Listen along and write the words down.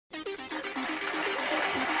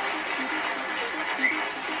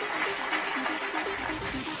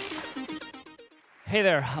Hey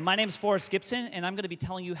there, my name is Gibson, and I'm going to be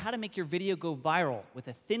telling you how to make your video go viral with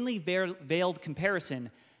a thinly veiled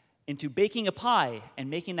comparison into baking a pie and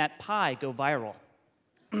making that pie go viral.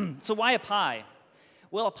 So why a pie?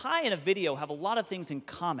 Well, a pie and a video have a lot of things in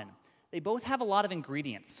common. They both have a lot of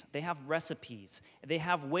ingredients. They have recipes. They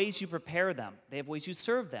have ways you prepare them. They have ways you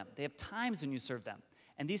serve them. They have times when you serve them.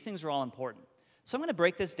 And these things are all important. So I'm going to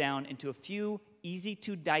break this down into a few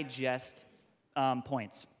easy-to-digest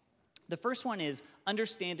points. The first one is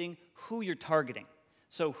understanding who you're targeting.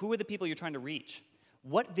 So who are the people you're trying to reach?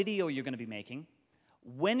 What video are you going to be making?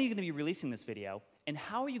 When are you going to be releasing this video? And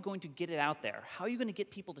how are you going to get it out there? How are you going to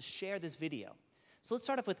get people to share this video? So let's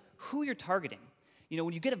start off with who you're targeting. You know,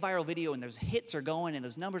 when you get a viral video and those hits are going and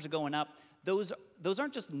those numbers are going up, those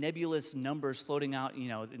aren't just nebulous numbers floating out, you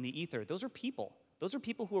know, in the ether. Those are people. Those are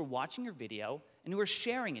people who are watching your video and who are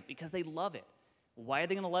sharing it because they love it. Why are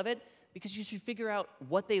they going to love it? Because you should figure out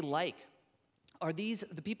what they like. Are these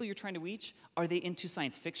the people you're trying to reach? Are they into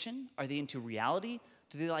science fiction? Are they into reality?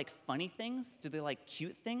 Do they like funny things? Do they like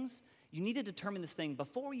cute things? You need to determine this thing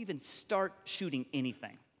before you even start shooting anything.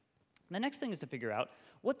 And the next thing is to figure out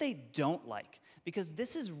what they don't like, because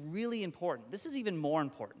this is really important. This is even more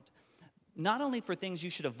important. Not only for things you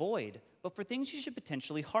should avoid, but for things you should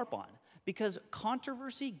potentially harp on, because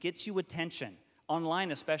controversy gets you attention,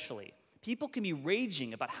 online especially. People can be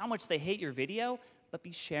raging about how much they hate your video, but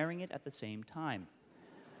be sharing it at the same time.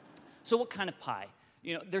 So what kind of pie?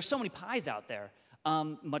 You know, there's so many pies out there,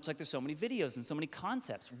 much like there's so many videos and so many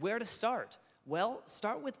concepts. Where to start? Well,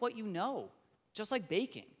 start with what you know, just like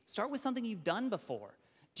baking. Start with something you've done before.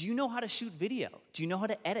 Do you know how to shoot video? Do you know how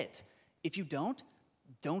to edit? If you don't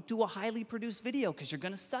do a highly produced video because you're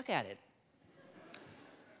going to suck at it.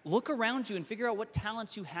 Look around you and figure out what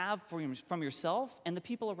talents you have from yourself and the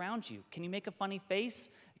people around you. Can you make a funny face?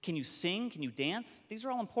 Can you sing? Can you dance? These are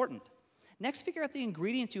all important. Next, figure out the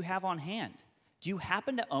ingredients you have on hand. Do you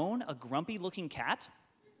happen to own a grumpy-looking cat?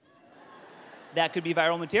 That could be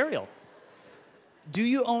viral material. Do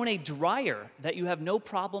you own a dryer that you have no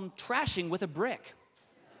problem trashing with a brick?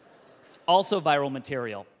 Also viral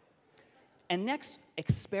material. And next,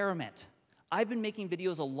 experiment. I've been making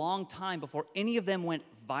videos a long time before any of them went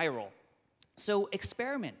viral. So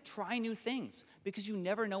experiment, try new things, because you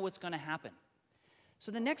never know what's going to happen.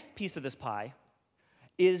 So the next piece of this pie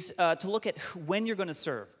is to look at when you're going to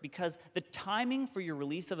serve, because the timing for your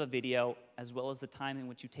release of a video, as well as the time in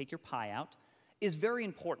which you take your pie out, is very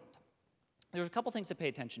important. There's a couple things to pay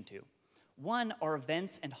attention to. One are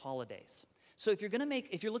events and holidays. So if you're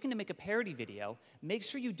looking to make a parody video, make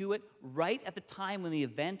sure you do it right at the time when the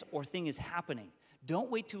event or thing is happening.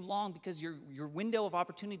 Don't wait too long, because your window of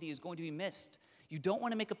opportunity is going to be missed. You don't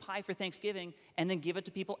want to make a pie for Thanksgiving and then give it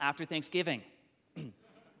to people after Thanksgiving.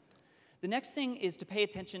 The next thing is to pay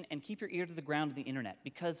attention and keep your ear to the ground of the internet,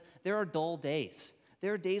 because there are dull days.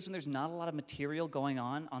 There are days when there's not a lot of material going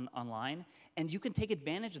on online, and you can take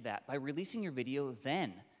advantage of that by releasing your video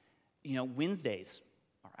then. You know, Wednesdays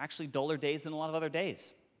are actually duller days than a lot of other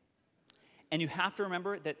days. And you have to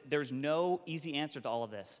remember that there's no easy answer to all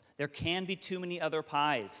of this. There can be too many other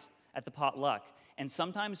pies at the potluck. And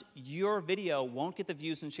sometimes your video won't get the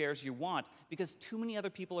views and shares you want because too many other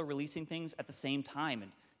people are releasing things at the same time,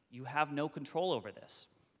 and you have no control over this.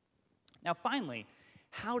 Now finally,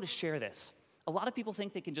 how to share this. A lot of people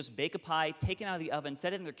think they can just bake a pie, take it out of the oven,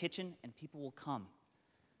 set it in their kitchen, and people will come.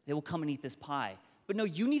 They will come and eat this pie. But no,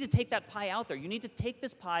 you need to take that pie out there. You need to take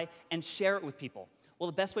this pie and share it with people. Well,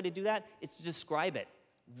 the best way to do that is to describe it.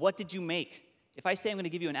 What did you make? If I say I'm going to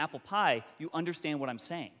give you an apple pie, you understand what I'm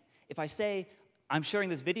saying. If I say I'm sharing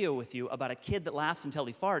this video with you about a kid that laughs until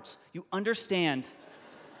he farts, you understand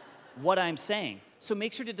what I'm saying. So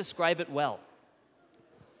make sure to describe it well.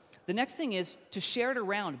 The next thing is to share it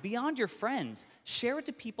around beyond your friends. Share it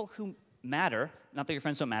to people who matter, not that your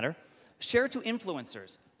friends don't matter. Share it to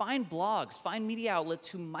influencers. Find blogs, find media outlets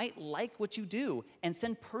who might like what you do, and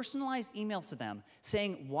send personalized emails to them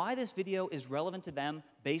saying why this video is relevant to them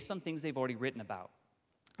based on things they've already written about.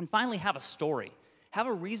 And finally, have a story. Have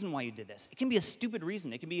a reason why you did this. It can be a stupid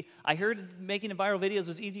reason. It can be, I heard making viral videos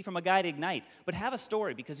was easy from a guy to Ignite. But have a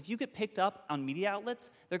story, because if you get picked up on media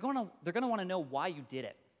outlets, they're going to want to know why you did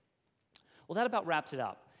it. Well, that about wraps it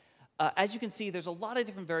up. As you can see, there's a lot of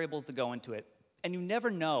different variables that go into it. And you never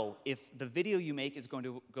know if the video you make is going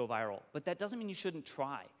to go viral. But that doesn't mean you shouldn't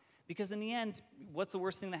try. Because in the end, what's the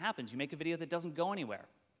worst thing that happens? You make a video that doesn't go anywhere.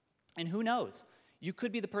 And who knows? You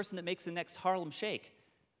could be the person that makes the next Harlem Shake,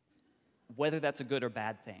 whether that's a good or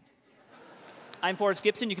bad thing. I'm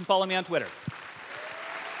Gibson. You can follow me on Twitter.